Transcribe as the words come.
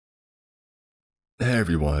Hey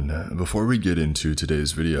everyone, before we get into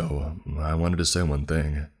today's video, I wanted to say one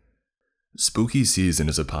thing. Spooky season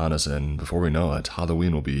is upon us, and before we know it,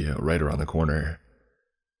 Halloween will be right around the corner.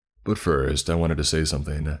 But first, I wanted to say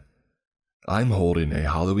something. I'm holding a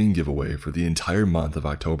Halloween giveaway for the entire month of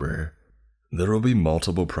October. There will be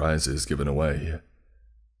multiple prizes given away.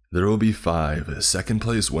 There will be 5 second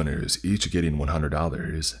place winners, each getting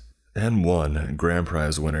 $100. And 1 grand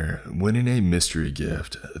prize winner winning a mystery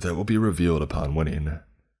gift that will be revealed upon winning.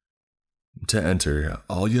 To enter,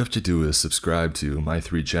 all you have to do is subscribe to my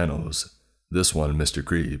 3 channels, this one Mr.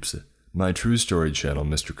 Creeps, my true story channel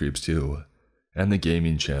Mr. Creeps 2, and the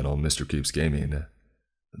gaming channel Mr. Creeps Gaming.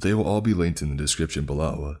 They will all be linked in the description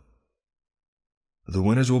below. The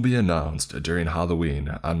winners will be announced during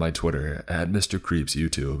Halloween on my Twitter at Mr. Creeps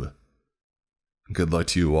YouTube. Good luck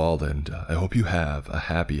to you all, and I hope you have a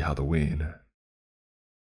happy Halloween.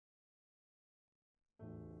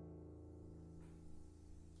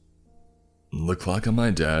 The clock on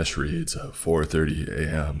my dash reads 4:30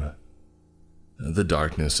 a.m. The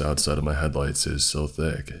darkness outside of my headlights is so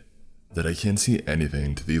thick that I can't see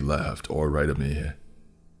anything to the left or right of me.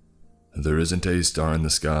 There isn't a star in the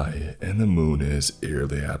sky, and the moon is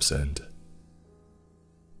eerily absent.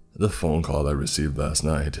 The phone call I received last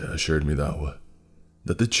night assured me, though,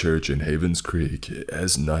 that the church in Havens Creek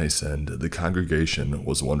is nice and the congregation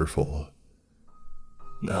was wonderful.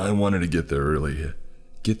 I wanted to get there early,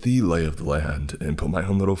 get the lay of the land, and put my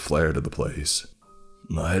own little flair to the place.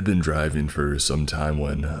 I had been driving for some time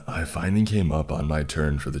when I finally came up on my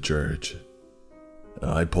turn for the church.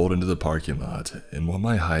 I pulled into the parking lot, and what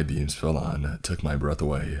my high beams fell on took my breath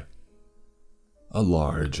away. A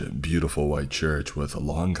large, beautiful white church with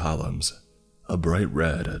long columns, a bright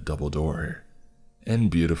red double door,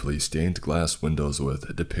 and beautifully stained glass windows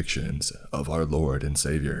with depictions of our Lord and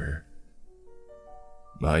Savior.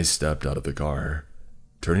 I stepped out of the car,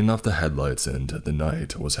 turning off the headlights, and the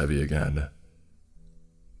night was heavy again.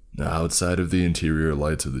 Outside of the interior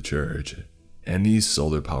lights of the church, and these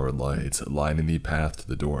solar-powered lights lining the path to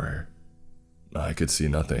the door, I could see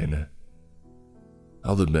nothing.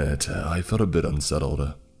 I'll admit, I felt a bit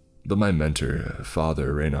unsettled, but my mentor,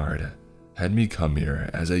 Father Reynard, had me come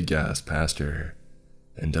here as a guest pastor,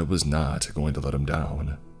 and I was not going to let him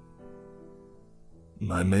down.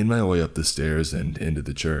 I made my way up the stairs and into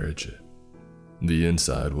the church. The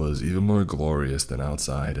inside was even more glorious than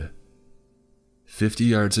outside. 50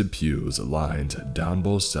 yards of pews lined down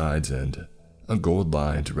both sides and a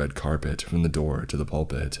gold-lined red carpet from the door to the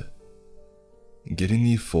pulpit. Getting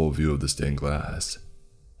the full view of the stained glass,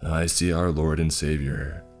 I see our Lord and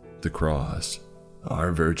Savior, the cross,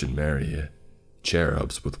 our Virgin Mary,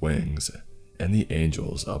 cherubs with wings, and the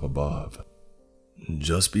angels up above.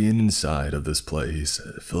 Just being inside of this place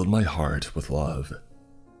filled my heart with love.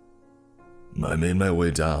 I made my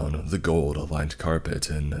way down the gold-lined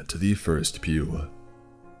carpet and to the first pew.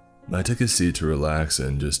 I took a seat to relax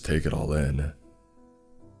and just take it all in.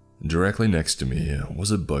 Directly next to me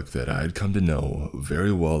was a book that I had come to know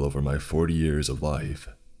very well over my 40 years of life,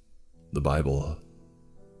 the Bible.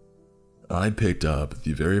 I picked up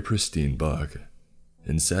the very pristine book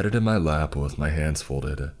and sat it in my lap with my hands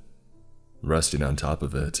folded, resting on top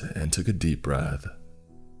of it, and took a deep breath.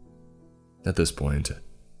 At this point,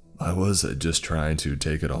 I was just trying to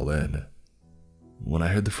take it all in when I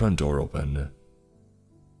heard the front door open.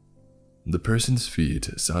 The person's feet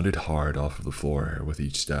sounded hard off of the floor with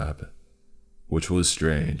each step, which was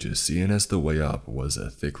strange seeing as the way up was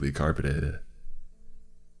thickly carpeted.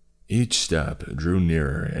 Each step drew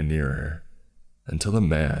nearer and nearer, until a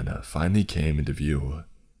man finally came into view.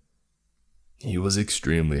 He was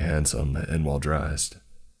extremely handsome and well-dressed.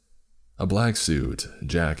 A black suit,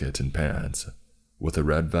 jacket, and pants, with a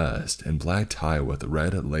red vest and black tie with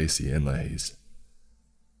red lacy inlays.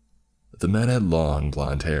 The man had long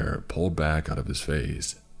blonde hair pulled back out of his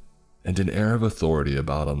face, and an air of authority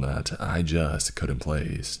about him that I just couldn't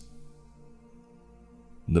place.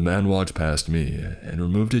 The man walked past me and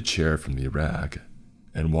removed a chair from the rack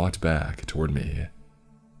and walked back toward me.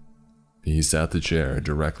 He sat the chair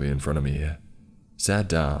directly in front of me, sat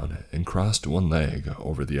down, and crossed one leg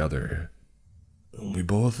over the other. We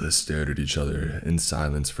both stared at each other in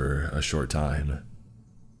silence for a short time,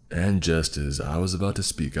 and just as I was about to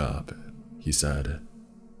speak up, he said,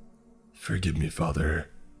 "Forgive me, Father,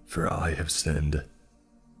 for I have sinned."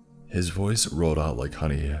 His voice rolled out like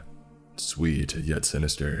honey, sweet yet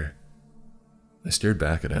sinister. I stared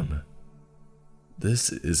back at him.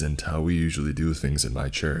 This isn't how we usually do things in my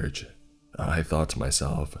church, I thought to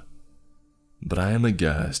myself. But I am a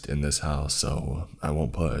guest in this house, so I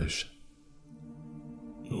won't push.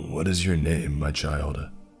 "What is your name, my child?"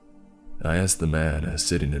 I asked the man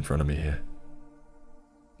sitting in front of me.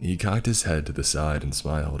 He cocked his head to the side and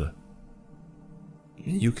smiled.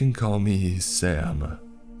 "You can call me Sam,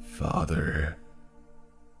 Father."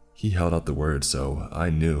 He held out the word, so I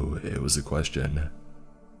knew it was a question.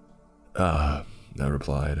 "Ah," I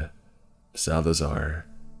replied. "Salazar.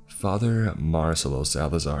 Father Marcelo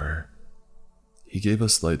Salazar." He gave a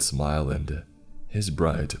slight smile and his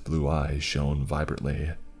bright blue eyes shone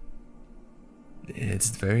vibrantly. "It's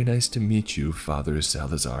very nice to meet you, Father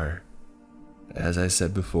Salazar. As I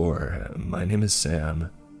said before, my name is Sam,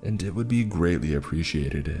 and it would be greatly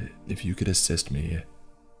appreciated if you could assist me.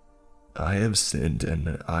 I have sinned,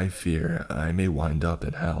 and I fear I may wind up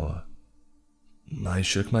in hell." I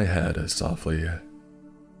shook my head softly.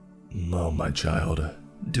 "Oh, my child,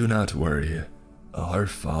 do not worry. Our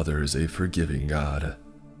Father is a forgiving God.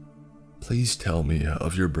 Please tell me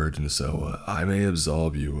of your burden so I may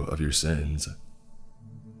absolve you of your sins."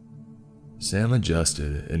 Sam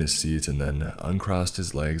adjusted in his seat and then uncrossed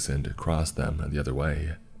his legs and crossed them the other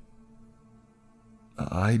way.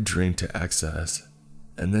 "I drink to excess,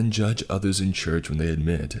 and then judge others in church when they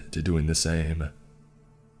admit to doing the same."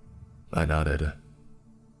 I nodded.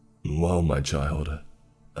 "Well, my child,"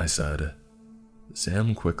 I said.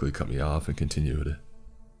 Sam quickly cut me off and continued.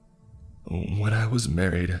 "When I was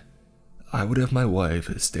married, I would have my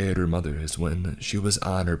wife stay at her mother's when she was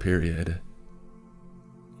on her period."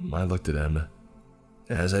 I looked at him,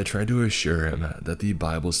 as I tried to assure him that the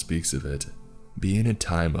Bible speaks of it being a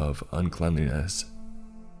time of uncleanliness.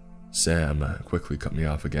 Sam quickly cut me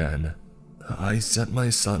off again. "I sent my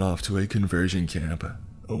son off to a conversion camp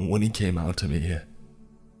when he came out to me."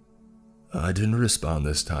 I didn't respond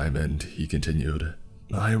this time, and he continued.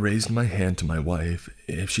 "I raised my hand to my wife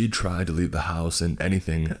if she tried to leave the house in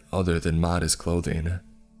anything other than modest clothing.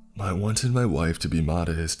 I wanted my wife to be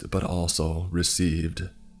modest, but also received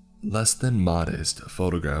less than modest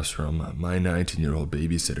photographs from my 19-year-old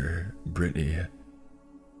babysitter, Brittany."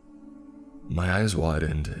 My eyes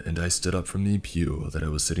widened, and I stood up from the pew that I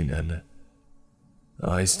was sitting in.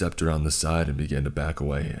 I stepped around the side and began to back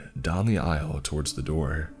away down the aisle towards the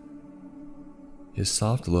door. His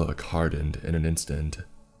soft look hardened in an instant.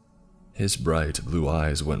 His bright blue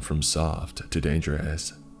eyes went from soft to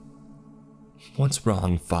dangerous. "What's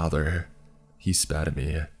wrong, Father?" He spat at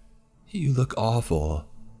me. "You look awful."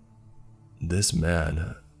 This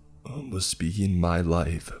man was speaking my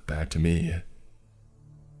life back to me.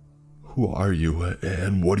 "Who are you,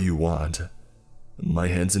 and what do you want?" My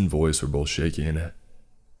hands and voice were both shaking.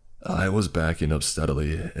 I was backing up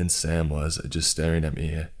steadily, and Sam was just staring at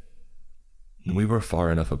me. We were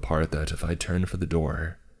far enough apart that if I turned for the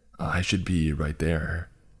door, I should be right there.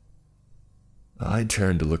 I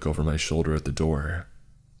turned to look over my shoulder at the door,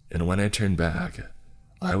 and when I turned back,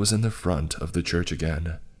 I was in the front of the church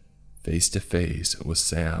again, face to face with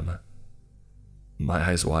Sam. My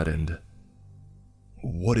eyes widened.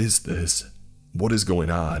 "What is this? What is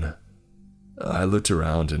going on?" I looked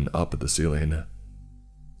around and up at the ceiling.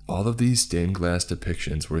 All of these stained glass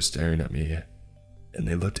depictions were staring at me, and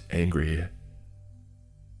they looked angry.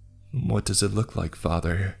 "What does it look like,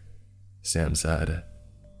 Father?" Sam said.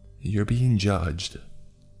 "You're being judged."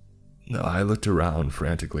 I looked around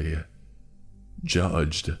frantically.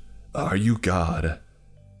 "Judged? Are you God?"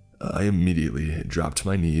 I immediately dropped to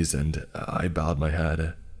my knees and I bowed my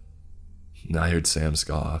head. I heard Sam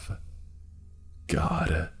scoff.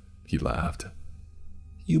 "God," he laughed.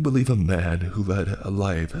 "You believe a man who led a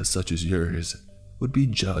life such as yours would be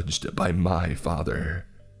judged by my Father?"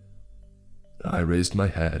 I raised my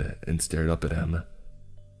head and stared up at him.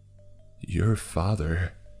 "Your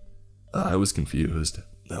Father?" I was confused.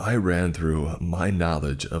 I ran through my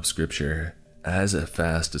knowledge of Scripture as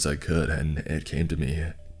fast as I could, and it came to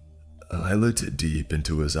me. I looked deep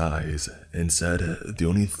into his eyes and said the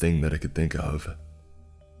only thing that I could think of.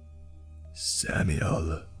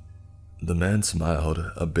 "Samuel." The man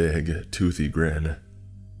smiled a big, toothy grin.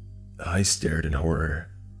 I stared in horror.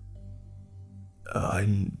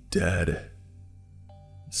 "I'm dead."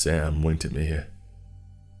 Sam winked at me.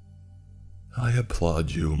 "I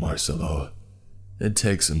applaud you, Marcelo. It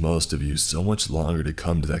takes most of you so much longer to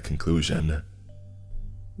come to that conclusion."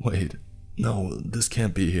 "Wait, no, this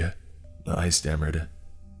can't be," I stammered.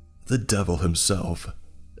 "The devil himself,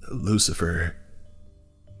 Lucifer.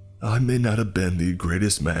 I may not have been the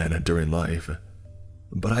greatest man during life,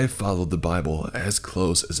 but I followed the Bible as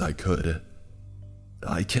close as I could.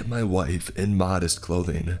 I kept my wife in modest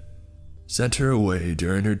clothing, sent her away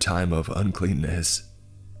during her time of uncleanness,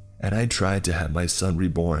 and I tried to have my son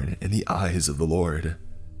reborn in the eyes of the Lord.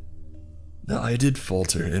 I did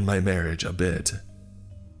falter in my marriage a bit,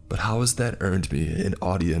 but how has that earned me an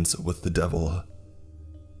audience with the devil?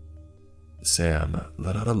 Sam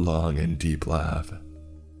let out a long and deep laugh.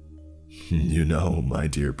 You know, my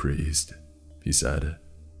dear priest, he said,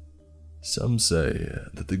 some say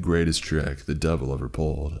that the greatest trick the devil ever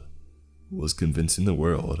pulled was convincing the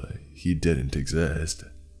world he didn't exist.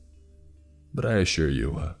 But I assure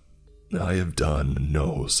you, I have done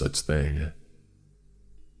no such thing.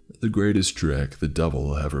 The greatest trick the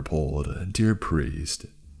devil ever pulled, dear priest,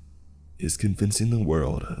 is convincing the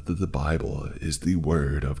world that the Bible is the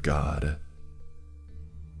Word of God.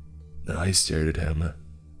 I stared at him,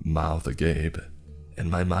 mouth agape,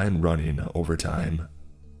 and my mind running overtime.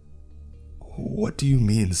 What do you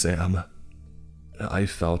mean, Sam? I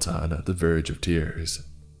felt on the verge of tears.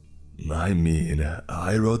 I mean,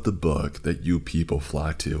 I wrote the book that you people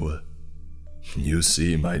flock to. You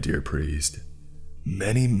see, my dear priest,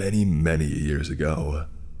 many, many, many years ago,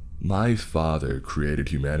 my father created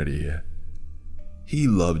humanity. He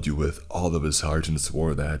loved you with all of his heart and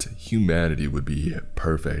swore that humanity would be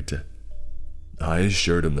perfect. I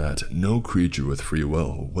assured him that no creature with free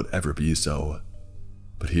will would ever be so,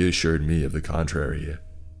 but he assured me of the contrary.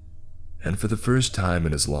 And for the first time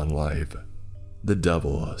in his long life, the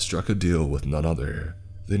devil struck a deal with none other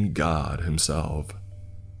than God himself.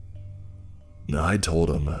 I told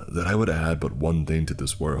him that I would add but one thing to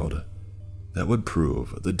this world that would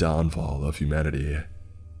prove the downfall of humanity,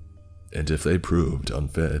 and if they proved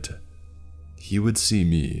unfit, he would see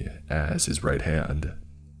me as his right hand.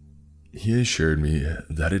 He assured me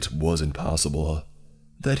that it wasn't possible,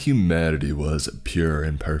 that humanity was pure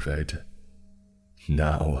and perfect.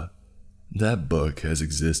 Now, that book has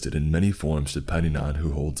existed in many forms depending on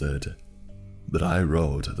who holds it, but I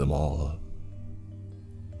wrote them all.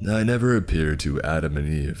 I never appeared to Adam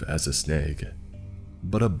and Eve as a snake,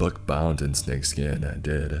 but a book bound in snakeskin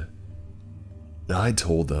did. I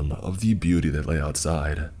told them of the beauty that lay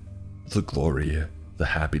outside, the glory, the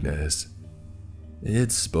happiness.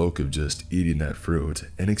 It spoke of just eating that fruit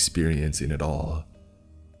and experiencing it all.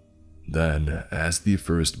 Then, as the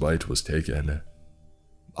first bite was taken,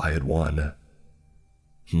 I had won.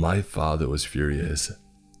 My father was furious.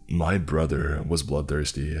 My brother was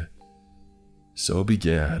bloodthirsty. So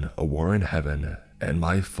began a war in heaven and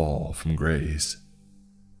my fall from grace.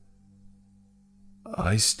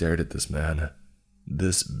 I stared at this man,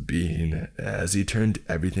 this being, as he turned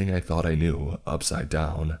everything I thought I knew upside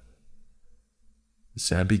down.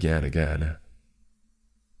 Sam began again.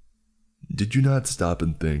 Did you not stop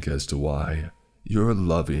and think as to why your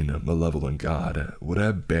loving, malevolent God would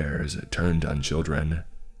have bears turned on children?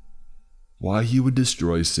 Why he would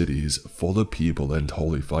destroy cities full of people and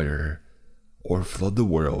holy fire, or flood the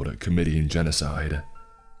world committing genocide?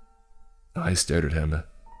 I stared at him.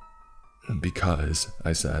 Because,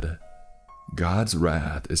 I said, God's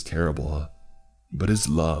wrath is terrible, but his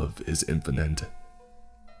love is infinite.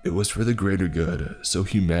 It was for the greater good, so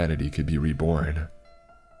humanity could be reborn.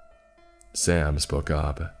 Sam spoke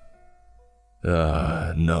up.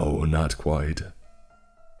 No, not quite.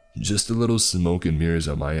 Just a little smoke and mirrors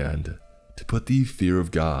on my end, to put the fear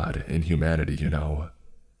of God in humanity, you know.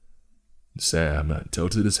 Sam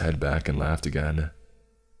tilted his head back and laughed again.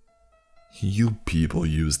 You people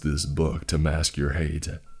use this book to mask your hate,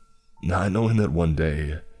 not knowing that one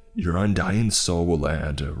day your undying soul will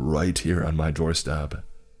land right here on my doorstep.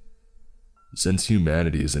 Since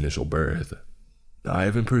humanity's initial birth, I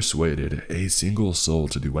haven't persuaded a single soul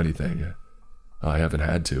to do anything. I haven't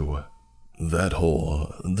had to. That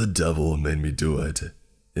whole "the devil made me do it"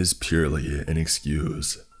 is purely an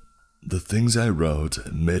excuse. The things I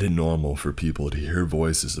wrote made it normal for people to hear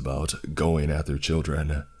voices about going at their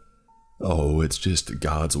children. Oh, it's just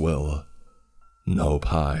God's will. Nope,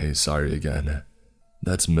 hi, sorry again.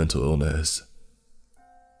 That's mental illness.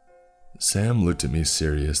 Sam looked at me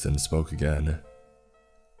serious, then spoke again.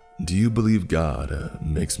 Do you believe God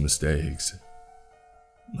makes mistakes?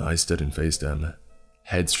 I stood and faced him,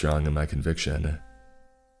 headstrong in my conviction.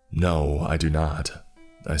 No, I do not,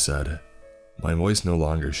 I said, my voice no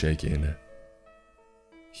longer shaking.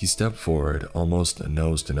 He stepped forward, almost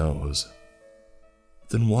nose to nose.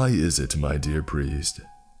 Then why is it, my dear priest,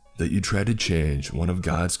 that you try to change one of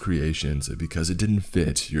God's creations because it didn't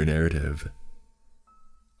fit your narrative?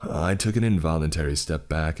 I took an involuntary step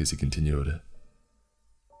back as he continued.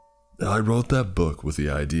 I wrote that book with the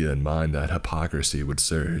idea in mind that hypocrisy would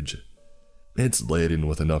surge. It's laden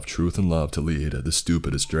with enough truth and love to lead the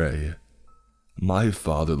stupid astray. My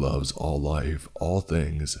father loves all life, all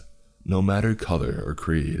things, no matter color or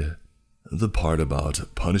creed. The part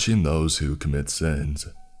about punishing those who commit sins,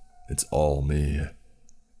 it's all me.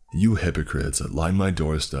 You hypocrites line my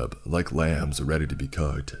doorstep like lambs ready to be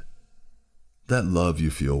cooked. That love you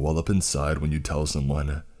feel well up inside when you tell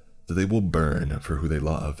someone that they will burn for who they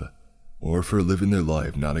love, or for living their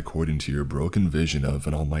life not according to your broken vision of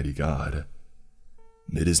an almighty God.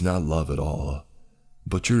 It is not love at all,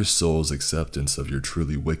 but your soul's acceptance of your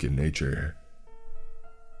truly wicked nature.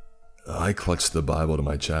 I clutched the Bible to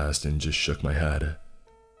my chest and just shook my head.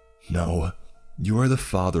 No, you are the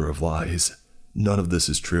father of lies. None of this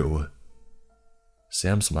is true.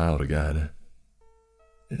 Sam smiled again.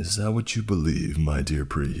 Is that what you believe, my dear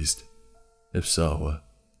priest? If so,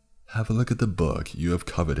 have a look at the book you have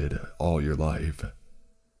coveted all your life.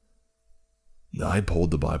 I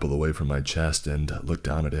pulled the Bible away from my chest and looked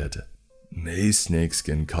down at it. A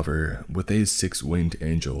snakeskin cover with a 6-winged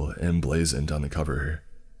angel emblazoned on the cover.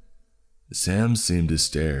 Sam seemed to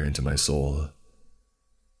stare into my soul.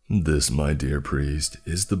 This, my dear priest,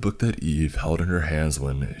 is the book that Eve held in her hands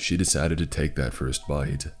when she decided to take that first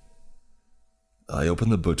bite. I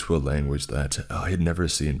opened the book to a language that I had never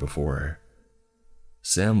seen before.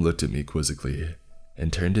 Sam looked at me quizzically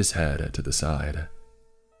and turned his head to the side.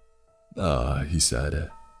 He said,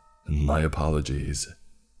 my apologies.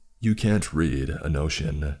 You can't read a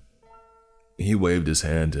notion. He waved his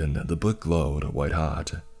hand and the book glowed white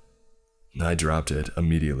hot. I dropped it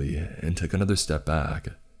immediately and took another step back.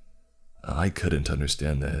 I couldn't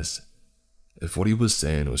understand this. If what he was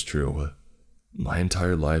saying was true, my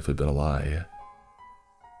entire life had been a lie.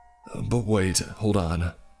 But wait, hold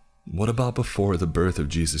on. What about before the birth of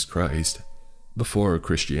Jesus Christ? Before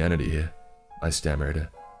Christianity? I stammered.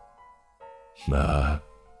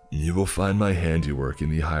 You will find my handiwork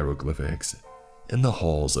in the hieroglyphics, in the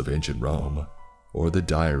halls of ancient Rome, or the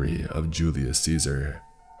diary of Julius Caesar.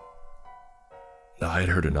 I had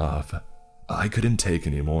heard enough. I couldn't take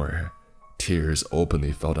any more. Tears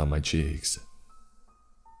openly fell down my cheeks.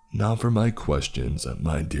 Now for my questions,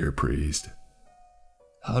 my dear priest.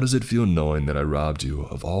 How does it feel knowing that I robbed you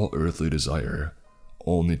of all earthly desire,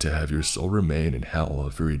 only to have your soul remain in hell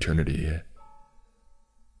for eternity?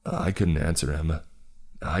 I couldn't answer him.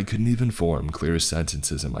 I couldn't even form clear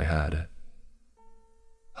sentences in my head.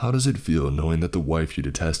 How does it feel knowing that the wife you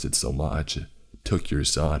detested so much took your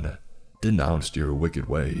son, denounced your wicked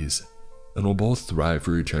ways, and will both thrive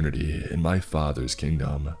for eternity in my Father's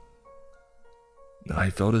kingdom?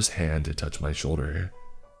 I felt his hand touch my shoulder,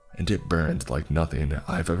 and it burned like nothing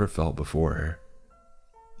I've ever felt before.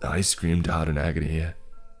 I screamed out in agony.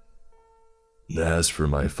 As for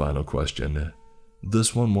my final question,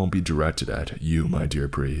 this one won't be directed at you, my dear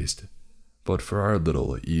priest, but for our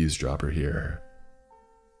little eavesdropper here.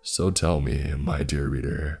 So tell me, my dear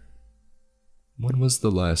reader, when was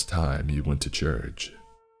the last time you went to church?